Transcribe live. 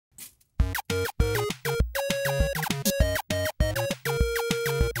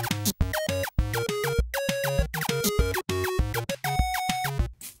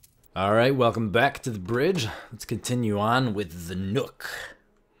Alright, welcome back to the bridge. Let's continue on with the Nook.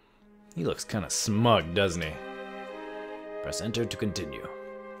 He looks kind of smug, doesn't he? Press enter to continue.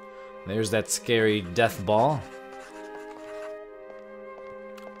 There's that scary death ball.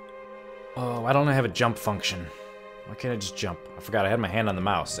 Oh, why don't I have a jump function? Why can't I just jump? I forgot I had my hand on the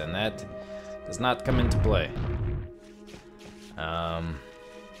mouse, and that does not come into play.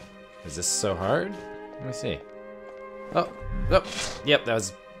 Is this so hard? Let me see. Oh, yep, that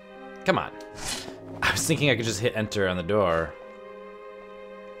was... Come on. I was thinking I could just hit enter on the door.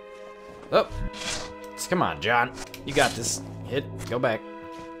 Oh, come on, John. You got this. Hit, go back.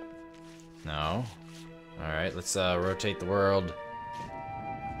 No. Alright, let's rotate the world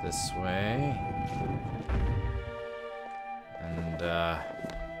this way. And,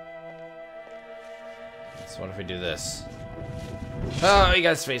 so what if we do this? Oh, he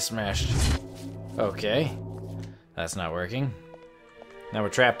got his face smashed. Okay. That's not working. Now we're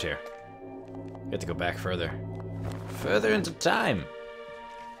trapped here. We have to go back further. Further into time.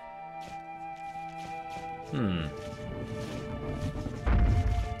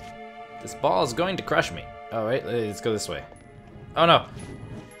 This ball is going to crush me. Oh, wait, let's go this way. Oh, no.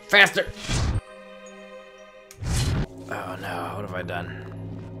 Faster! Oh, no. What have I done?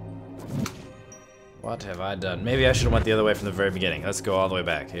 What have I done? Maybe I should have went the other way from the very beginning. Let's go all the way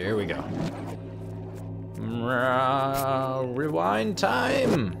back. Here we go. Rewind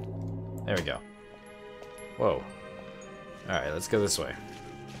time! There we go. Whoa. Alright, let's go this way.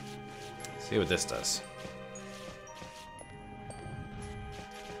 See what this does.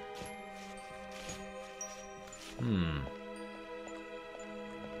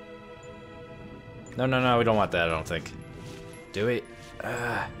 No, we don't want that, I don't think. Do we?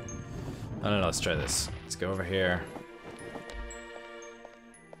 No, let's try this. Let's go over here.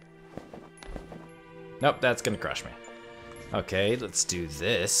 Nope, that's gonna crush me. Okay, let's do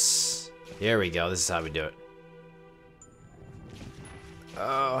this. Here we go, this is how we do it.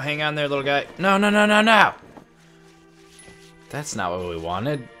 Oh, hang on there, little guy. No! That's not what we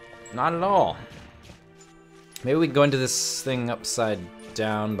wanted. Not at all. Maybe we can go into this thing upside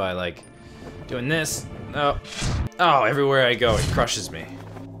down by, like, doing this. No. Oh, everywhere I go, it crushes me.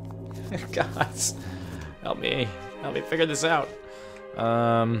 God, help me figure this out.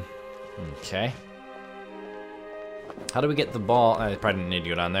 Okay. How do we get the ball? I probably didn't need to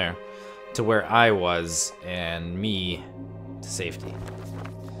go down there. To where I was, and me to safety.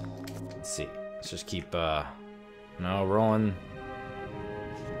 Let's see. Let's just keep, rolling.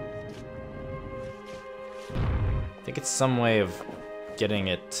 I think it's some way of getting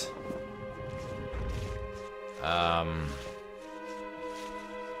it.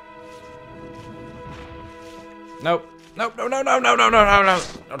 Nope. No.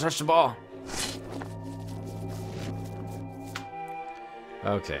 Don't touch the ball.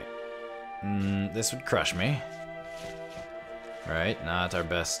 Okay. This would crush me. Alright, not our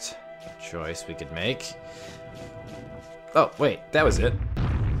best choice we could make. Oh, wait, that was it.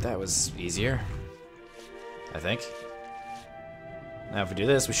 That was easier, I think. Now if we do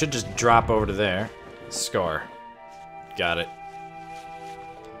this, we should just drop over to there. Score. Got it.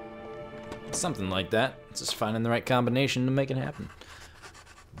 Something like that. Just finding the right combination to make it happen.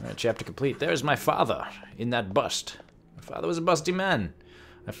 Alright, chapter complete. There's my father in that bust. My father was a busty man.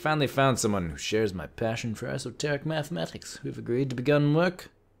 I finally found someone who shares my passion for esoteric mathematics. We've agreed to begin work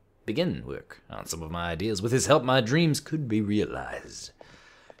on some of my ideas. With his help, my dreams could be realized.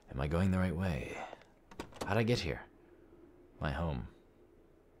 Am I going the right way? How'd I get here? My home.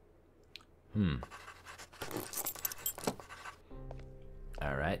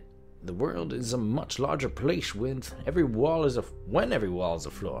 Alright. The world is a much larger place when every wall is a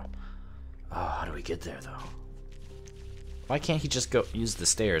floor. Oh, how do we get there, though? Why can't he just go use the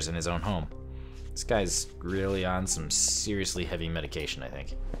stairs in his own home? This guy's really on some seriously heavy medication, I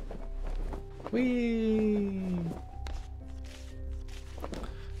think. Whee!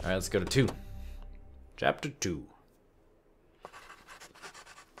 Alright, let's go to 2. Chapter 2.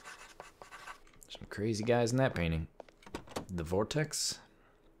 Some crazy guys in that painting. The vortex.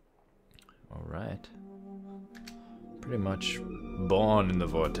 Alright. Pretty much born in the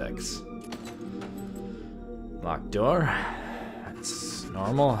vortex. Locked door. That's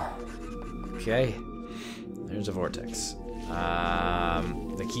normal. Okay. There's a vortex.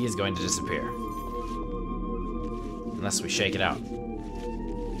 The key is going to disappear. Unless we shake it out.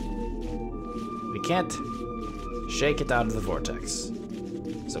 We can't shake it out of the vortex.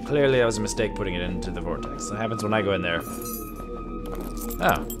 So clearly that was a mistake putting it into the vortex. That happens when I go in there.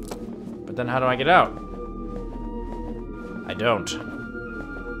 Oh. But then how do I get out? I don't.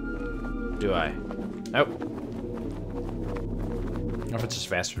 Do I? Nope. Or if it's just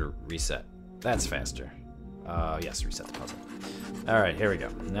faster to reset. That's faster. Yes, reset the puzzle. Alright, here we go.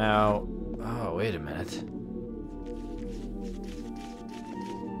 Now... Oh, wait a minute.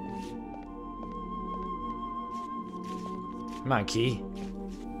 Come on, key.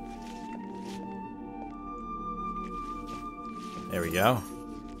 There we go.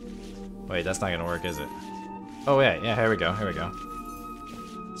 Wait, that's not gonna work, is it? Oh, yeah, here we go, here we go.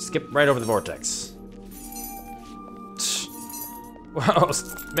 Skip right over the vortex. Wow,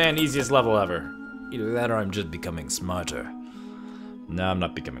 man, easiest level ever. Either that or I'm just becoming smarter. No, I'm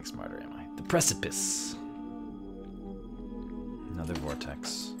not becoming smarter, am I? The precipice. Another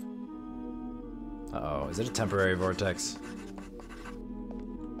vortex. Uh-oh, is it a temporary vortex?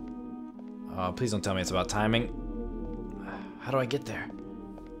 Oh, please don't tell me it's about timing. How do I get there?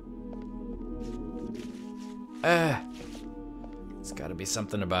 It's gotta be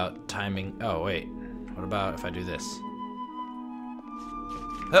something about timing. Oh, wait. What about if I do this?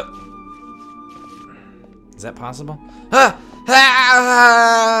 Oh. Is that possible? I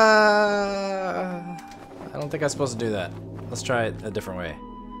don't think I'm supposed to do that. Let's try it a different way.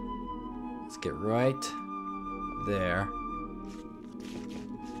 Let's get right there.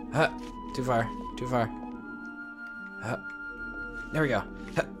 Too far. Too far. There we go.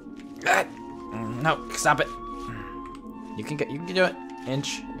 No, stop it. You can do it.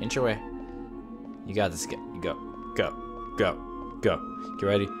 Inch away. You got this. You go. Go. Get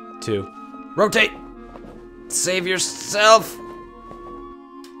ready to rotate. Save yourself.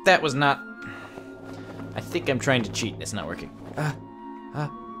 That was not. I think I'm trying to cheat. It's not working.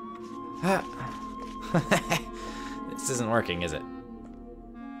 This isn't working, is it?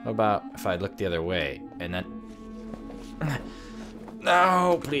 What about if I look the other way and then?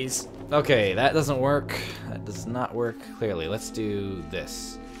 No, please. Okay, that doesn't work. That does not work clearly. Let's do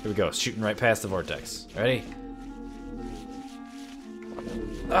this. Here we go. Shooting right past the vortex. Ready?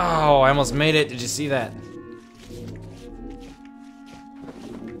 Oh, I almost made it. Did you see that?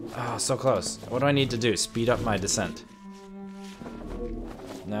 Oh, so close. What do I need to do? Speed up my descent.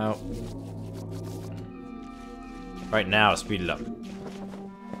 No. Right now, speed it up.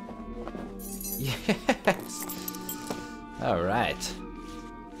 Yes. All right.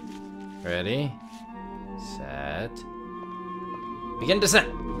 Ready, set, begin descent.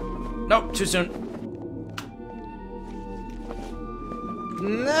 Nope, too soon.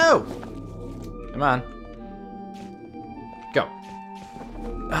 No. Come on. Go.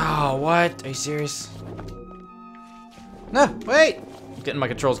 Oh, what? Are you serious? No, wait. I'm getting my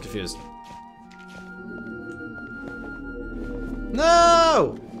controls confused.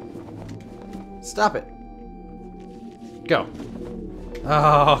 No. Stop it. Go.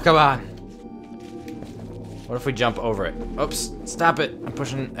 Oh, come on. What if we jump over it? Oops, stop it. I'm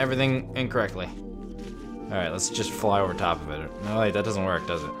pushing everything incorrectly. Alright, let's just fly over top of it. No, wait, that doesn't work,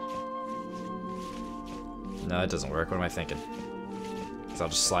 does it? No, that doesn't work. What am I thinking? Because I'll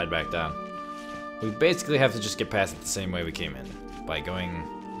just slide back down. We basically have to just get past it the same way we came in. By going,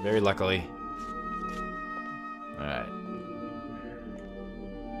 very luckily. Alright.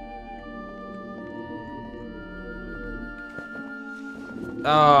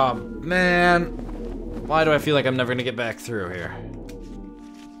 Oh, man. Why do I feel like I'm never gonna get back through here?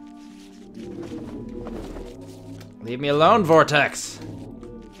 Leave me alone, vortex.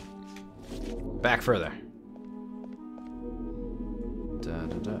 Back further.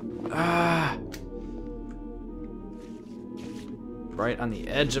 Ah. Right on the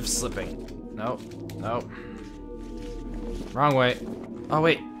edge of slipping. Nope. Nope. Wrong way. Oh,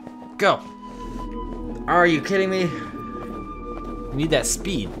 wait. Go. Are you kidding me? We need that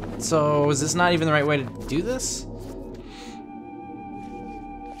speed. So, is this not even the right way to do this?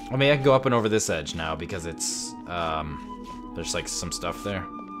 I mean, I can go up and over this edge now because it's, there's like some stuff there.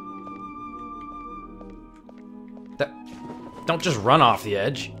 Don't just run off the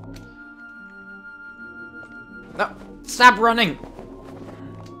edge. No, stop running!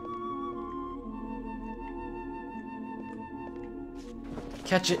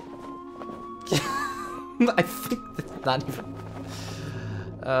 Catch it. I think that's not even...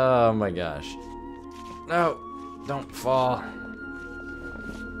 Oh my gosh. No, don't fall.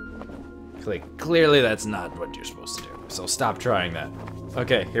 Clearly that's not what you're supposed to do. So stop trying that.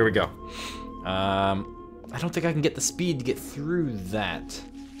 Okay, here we go. I don't think I can get the speed to get through that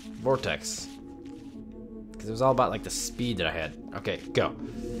vortex. Because it was all about like the speed that I had. Okay, go.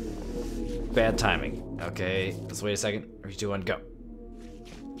 Bad timing. Okay, let's wait a second. 3, 2, 1, go.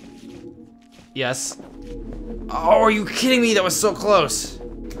 Yes. Oh, are you kidding me? That was so close.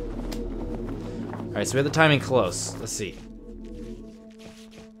 Alright, so we have the timing close. Let's see.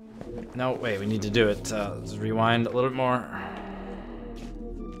 No, wait, we need to do it. Let's rewind a little bit more.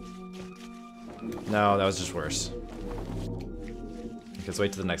 No, that was just worse. Let's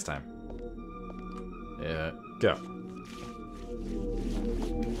wait till the next time. Yeah, go.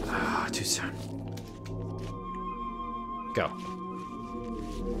 Ah, too soon. Go.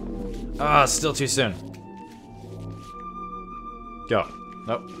 Ah, still too soon. Go.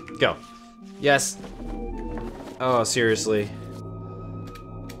 Nope. Go. Yes. Oh, seriously.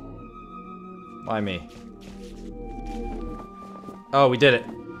 Why me? Oh, we did it.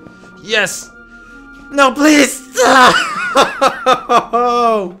 Yes! No, please!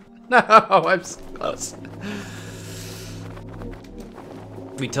 Oh, no, I'm so close.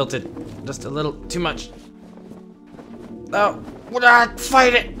 We tilted just a little too much. No,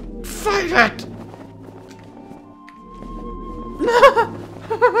 fight it! Fight it!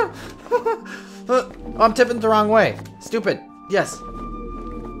 Oh, I'm tipping the wrong way. Stupid. Yes.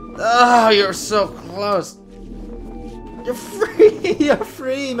 Oh, you're so close. You're free. You're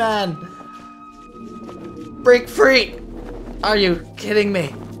free, man. Break free. Are you kidding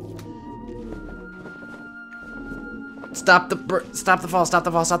me? Stop the fall. Stop the fall. Stop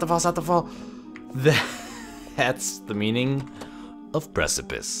the fall. Stop the fall. That's the meaning of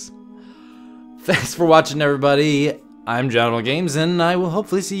precipice. Thanks for watching, everybody. I'm JonOfAllGames, and I will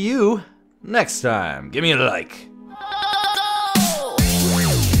hopefully see you next time. Give me a like.